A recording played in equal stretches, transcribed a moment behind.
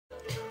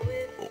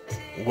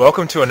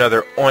Welcome to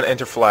another on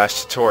Enter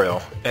Flash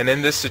tutorial, and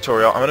in this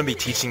tutorial I'm going to be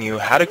teaching you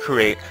how to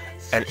create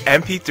an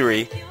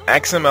MP3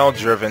 XML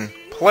driven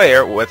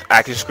player with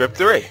ActiveScript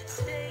 3,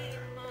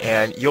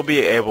 and you'll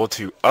be able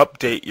to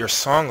update your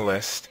song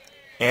list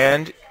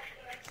and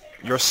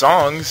your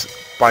songs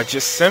by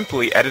just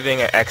simply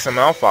editing an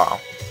XML file.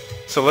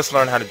 So let's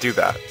learn how to do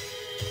that.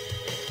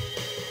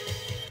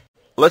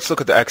 Let's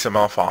look at the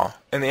XML file.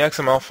 In the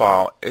XML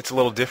file, it's a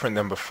little different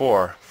than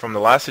before. From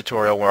the last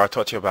tutorial where I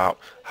taught you about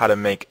how to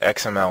make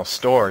XML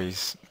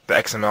stories, the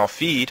XML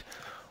feed,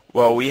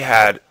 well, we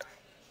had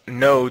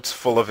nodes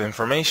full of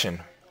information.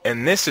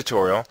 In this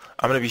tutorial,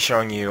 I'm going to be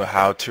showing you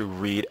how to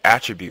read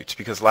attributes,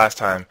 because last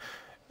time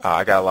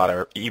I got a lot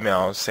of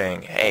emails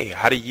saying, hey,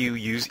 how do you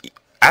use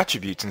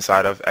attributes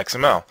inside of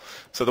XML?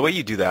 So the way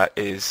you do that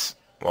is,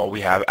 well, we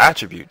have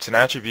attributes. An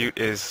attribute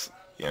is,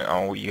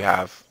 you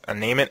have a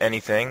name and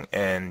anything,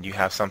 and you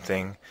have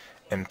something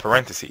in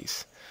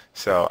parentheses.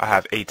 So I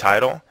have a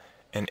title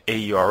and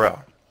a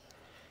URL.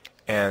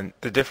 And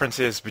the difference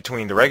is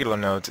between the regular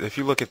nodes, if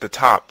you look at the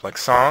top, like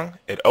song,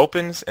 it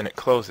opens and it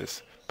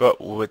closes.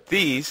 But with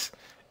these,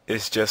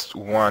 it's just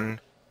one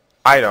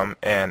item,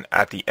 and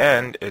at the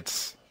end,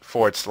 it's /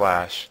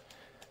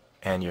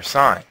 and your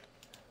sign.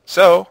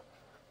 So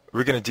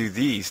we're going to do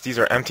these. These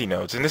are empty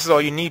nodes, and this is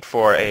all you need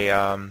for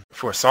a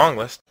song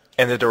list.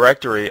 In the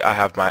directory, I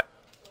have my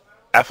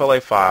FLA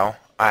file.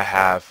 I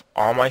have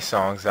all my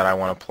songs that I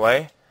want to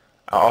play.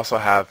 I also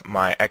have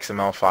my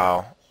XML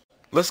file.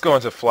 Let's go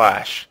into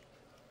Flash.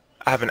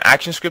 I have an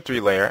ActionScript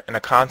 3 layer and a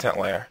content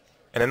layer.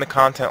 And in the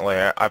content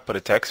layer, I put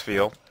a text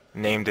field,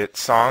 named it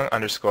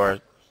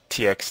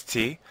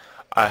song_txt.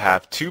 I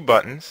have two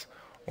buttons.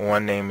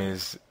 One name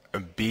is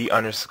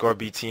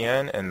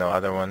B_btn, and the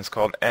other one's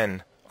called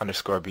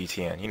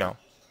N_btn.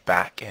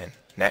 Back and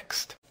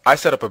next. I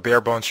set up a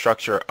bare bones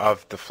structure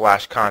of the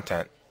Flash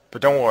content,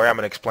 but don't worry, I'm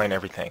going to explain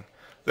everything.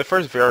 The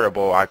first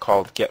variable I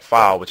called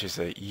getFile, which is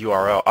a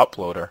URL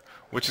uploader,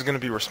 which is going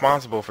to be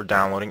responsible for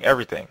downloading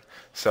everything.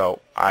 So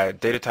I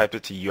data typed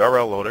it to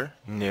URL loader,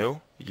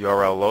 new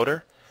URL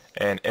loader,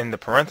 and in the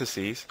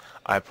parentheses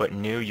I put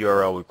new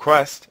URL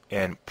request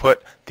and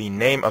put the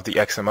name of the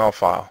XML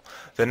file.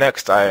 The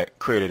next I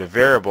created a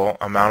variable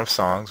amount of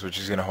songs, which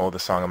is going to hold the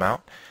song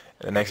amount.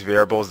 The next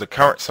variable is the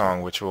current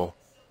song, which will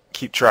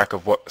keep track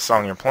of what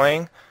song you're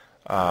playing.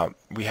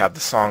 We have the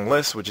song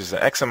list, which is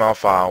an XML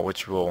file,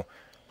 which will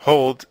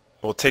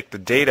take the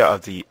data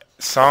of the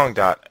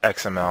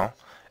song.xml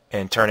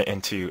and turn it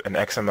into an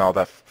XML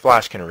that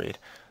Flash can read.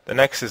 The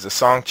next is the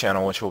song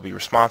channel, which will be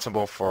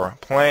responsible for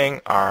playing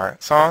our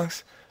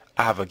songs.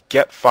 I have a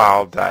get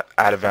file that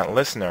add event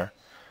listener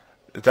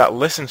that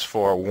listens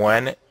for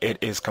when it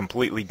is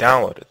completely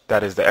downloaded.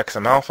 That is the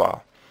XML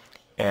file.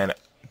 And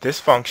this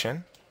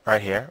function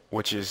right here,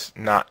 which is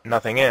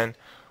nothing in,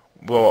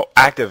 will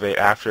activate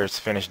after it's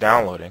finished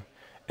downloading.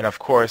 And of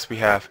course we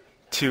have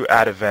two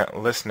add event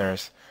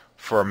listeners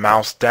for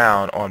mouse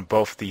down on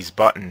both these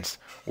buttons,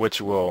 which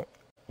will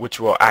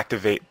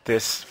activate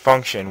this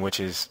function, which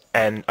is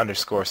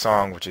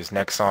N_song, which is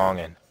next song,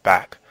 and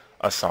back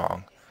a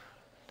song.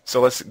 So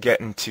let's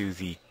get into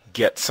the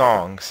get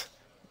songs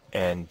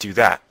and do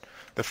that.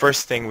 The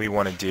first thing we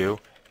want to do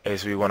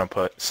is we want to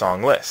put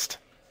song list,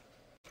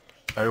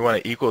 and we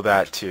want to equal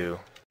that to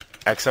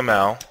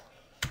XML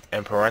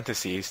in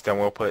parentheses, then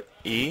we'll put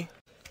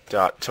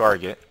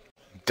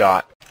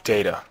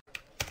e.target.data.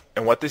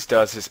 And what this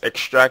does is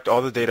extract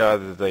all the data out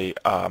of the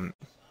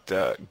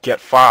get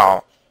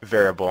file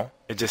variable.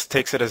 It just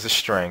takes it as a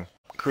string,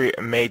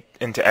 made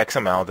into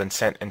XML, then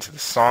sent into the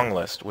song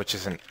list, which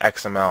is an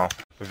XML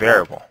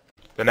variable.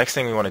 The next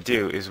thing we want to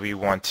do is we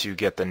want to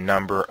get the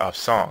number of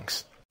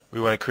songs. We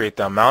want to create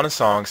the amount of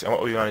songs, and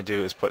what we want to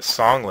do is put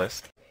song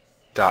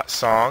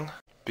list.song,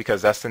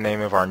 because that's the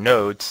name of our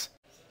nodes,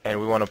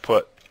 and we want to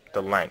put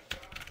the length.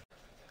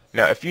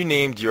 Now if you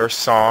named your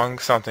song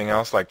something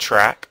else like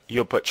track,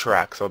 you'll put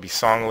track, so it'll be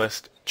song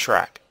list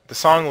track. The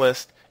song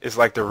list is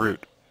like the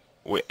root.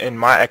 In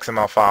my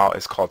XML file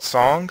it's called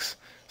songs,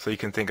 so you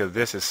can think of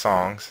this as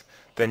songs.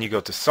 Then you go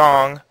to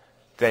song,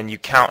 then you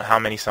count how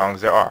many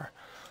songs there are.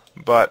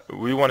 But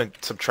we want to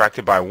subtract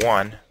it by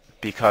 1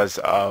 because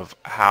of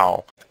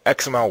how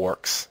XML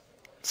works.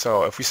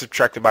 So if we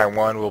subtract it by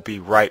 1, we'll be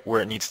right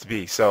where it needs to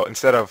be. So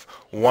instead of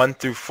 1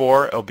 through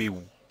 4, it'll be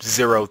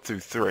 0 through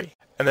 3.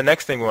 And the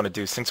next thing we want to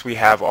do, since we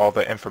have all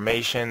the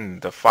information,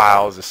 the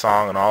files, the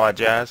song, and all that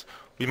jazz,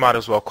 we might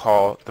as well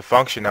call the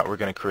function that we're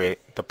going to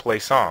create the play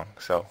song.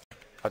 So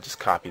I'll just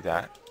copy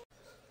that.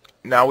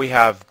 Now we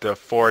have the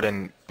forward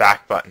and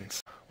back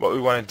buttons. What we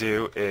want to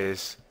do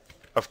is,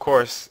 of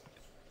course,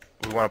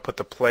 we want to put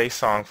the play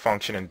song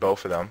function in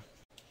both of them.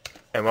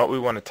 And what we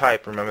want to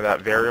type, remember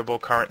that variable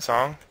current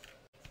song?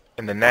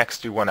 And the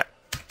next we want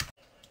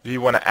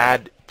to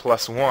add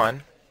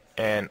 +1,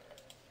 and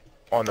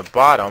on the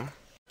bottom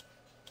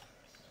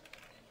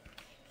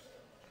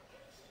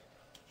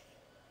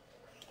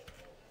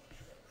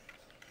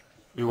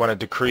we want to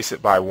decrease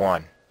it by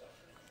 1.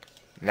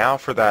 Now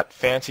for that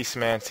fancy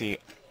smancy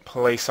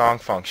play song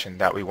function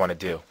that we want to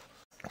do.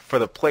 For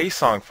the play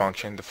song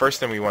function, the first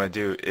thing we want to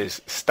do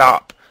is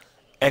stop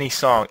any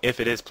song if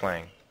it is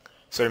playing.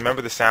 So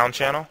remember the sound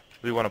channel?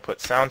 We want to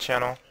put sound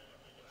channel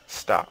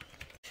stop.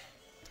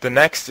 The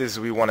next is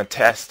we want to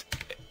test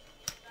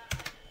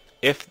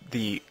if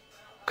the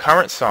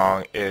current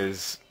song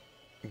is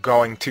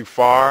going too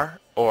far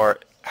or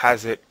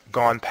has it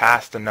gone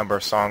past the number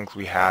of songs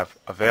we have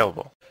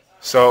available.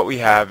 So what we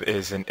have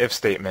is an if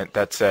statement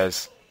that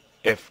says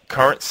if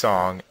current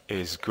song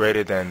is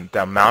greater than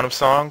the amount of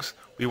songs,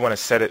 we want to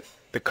set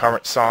the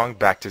current song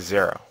back to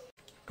 0.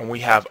 And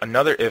we have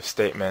another if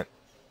statement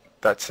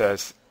that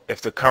says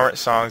if the current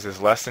songs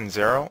is less than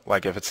 0,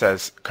 like if it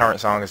says current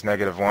song is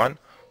 -1,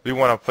 we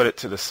want to put it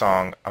to the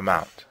song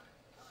amount.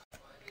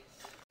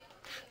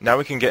 Now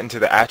we can get into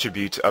the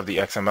attributes of the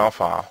XML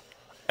file,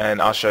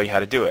 and I'll show you how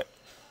to do it.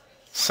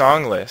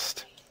 Song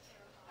list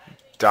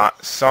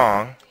dot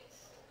song,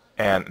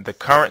 and the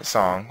current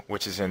song,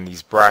 which is in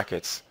these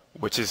brackets,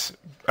 which is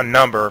a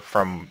number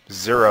from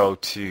 0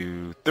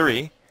 to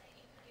 3,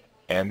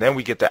 and then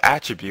we get the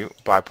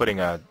attribute by putting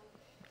a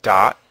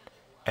dot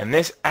and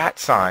this @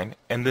 sign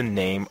and the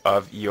name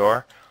of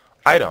your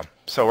item.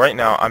 So right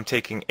now I'm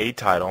taking a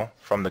title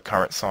from the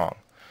current song.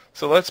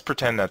 So let's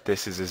pretend that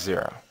this is a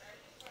 0.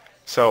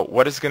 So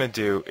what it's going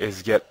to do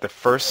is get the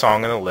first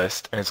song in the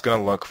list, and it's going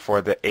to look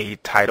for the a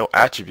title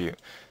attribute.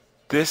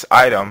 This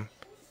item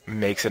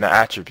makes it an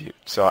attribute.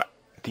 So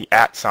the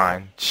 @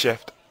 sign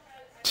shift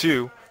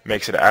 2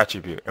 makes it an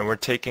attribute, and we're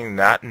taking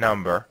that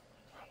number,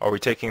 or we're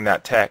taking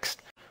that text,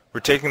 we're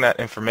taking that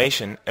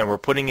information and we're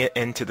putting it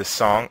into the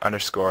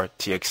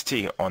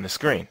song_txt on the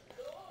screen.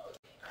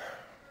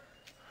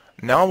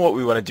 Now what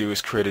we want to do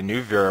is create a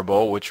new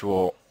variable which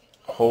will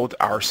hold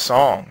our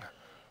song.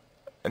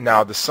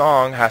 Now the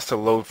song has to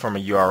load from a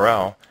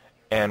URL,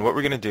 and what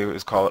we're going to do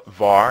is call it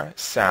var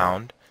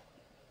sound,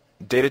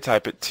 data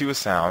type it to a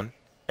sound,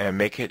 and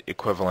make it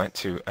equivalent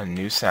to a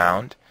new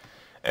sound.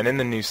 And in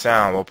the new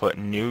sound we'll put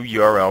new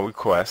URL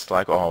request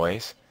like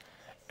always,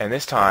 and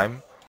this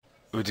time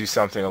we'll do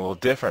something a little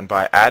different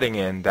by adding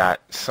in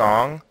that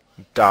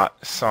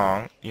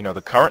song.song,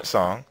 the current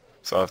song.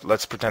 So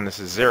let's pretend this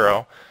is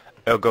 0.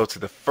 It'll go to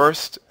the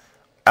first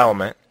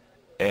element,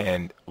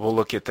 and we'll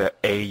look at the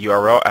a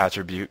URL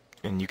attribute,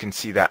 and you can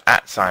see that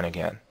 @ sign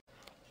again.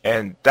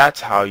 And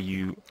that's how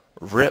you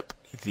rip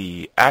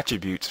the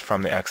attributes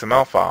from the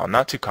XML file.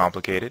 Not too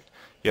complicated.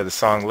 You have the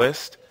song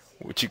list,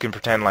 which you can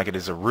pretend like it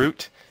is a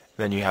root.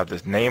 Then you have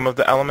the name of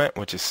the element,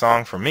 which is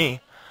song for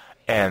me,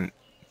 and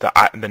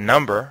the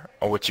number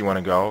of which you want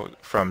to go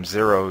from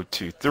 0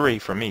 to 3.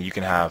 For me, you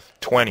can have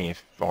 20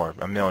 or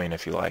a million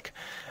if you like.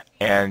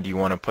 And you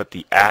want to put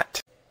the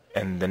 @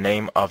 and the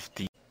name of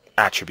the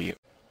attribute.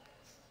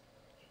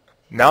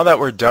 Now that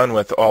we're done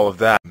with all of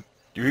that,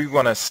 we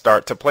want to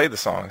start to play the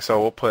song.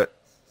 So we'll put,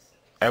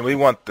 and we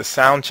want the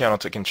sound channel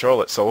to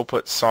control it. So we'll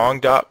put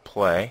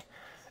song.play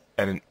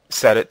and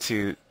set it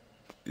to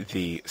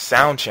the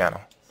sound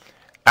channel.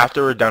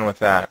 After we're done with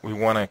that, we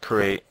want to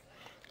create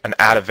an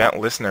add event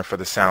listener for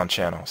the sound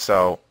channel.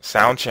 So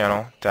sound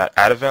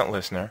channel.add event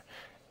listener,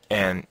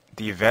 and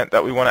the event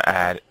that we want to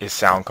add is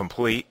sound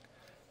complete,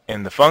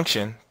 and the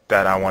function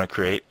that I want to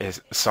create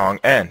is song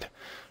end.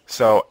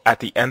 So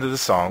at the end of the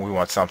song we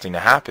want something to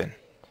happen,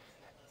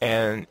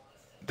 and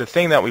the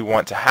thing that we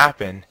want to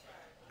happen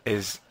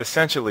is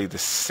essentially the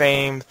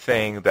same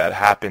thing that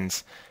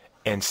happens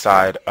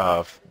inside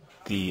of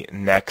the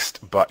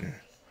next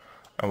button,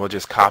 and we'll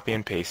just copy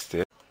and paste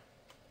it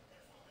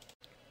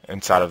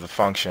inside of the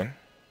function.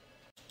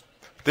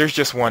 There's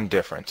just one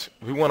difference.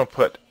 We want to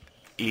put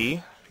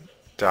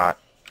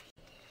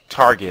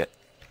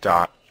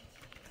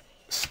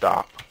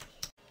e.target.stop.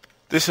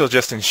 This will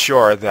just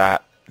ensure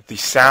that the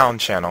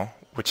sound channel,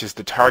 which is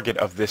the target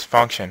of this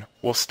function,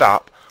 will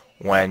stop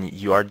when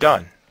you are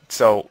done.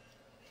 So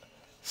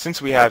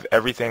since we have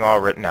everything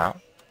all written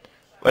out,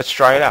 let's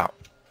try it out.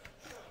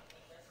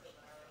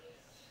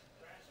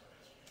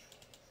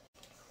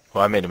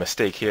 Well, I made a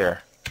mistake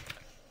here.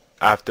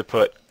 I have to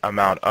put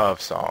amount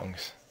of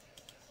songs.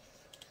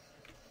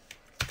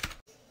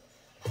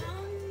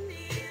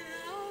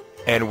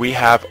 And we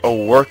have a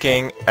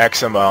working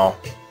XML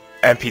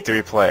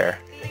MP3 player.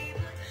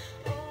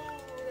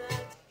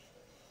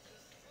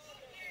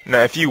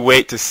 Now if you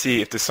wait to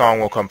see if the song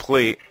will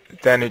complete,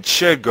 then it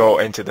should go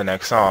into the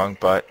next song,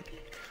 but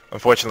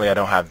unfortunately I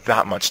don't have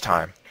that much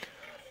time.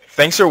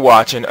 Thanks for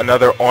watching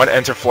another On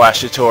Enter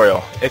Flash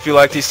tutorial. If you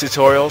like these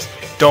tutorials,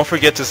 don't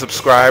forget to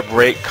subscribe,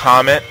 rate,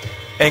 comment,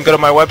 and go to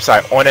my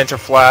website,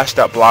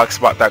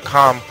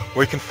 onenterflash.blogspot.com,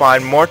 where you can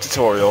find more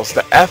tutorials,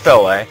 the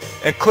FLA,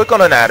 and click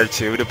on an ad or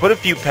two to put a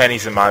few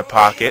pennies in my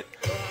pocket.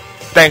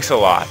 Thanks a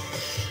lot.